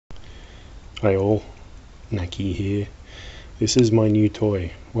Hi all, Nakey here. This is my new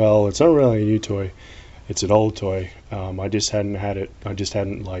toy. Well, it's not really a new toy, it's an old toy. I just hadn't had it, I just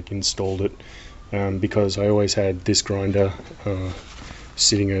hadn't installed it because I always had this grinder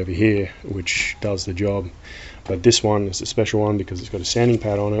sitting over here which does the job. But this one is a special one because it's got a sanding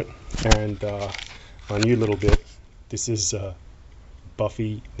pad on it, and my new little bit, this is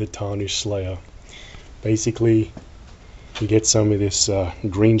Buffy the Tarnish Slayer. Basically, you get some of this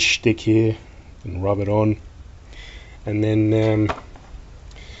green shtick here and rub it on, and then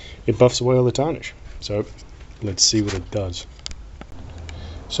it buffs away all the tarnish. So let's see what it does.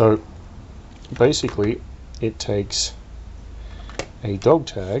 So basically it takes a dog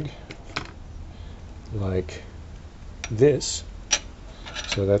tag like this.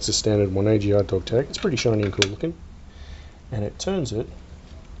 So that's a standard 1AGR dog tag. It's pretty shiny and cool looking, and it turns it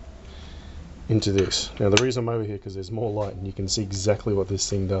into this. Now the reason I'm over here because there's more light and you can see exactly what this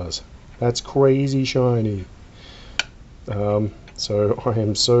thing does. That's crazy shiny. So I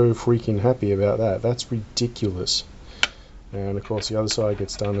am so freaking happy about that. That's ridiculous. And of course the other side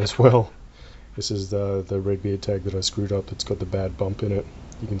gets done as well. This is the red beard tag that I screwed up. It's got the bad bump in it.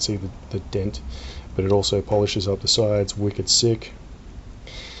 You can see the dent, but it also polishes up the sides. Wicked sick.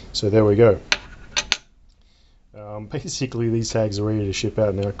 So there we go. Basically these tags are ready to ship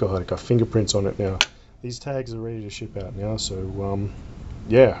out now. God, I got fingerprints on it now. These tags are ready to ship out now, so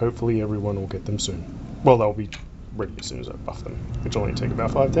yeah, hopefully everyone will get them soon. Well, they'll be ready as soon as I buff them, which will only take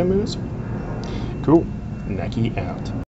about 5-10 minutes. Cool. Nakey out.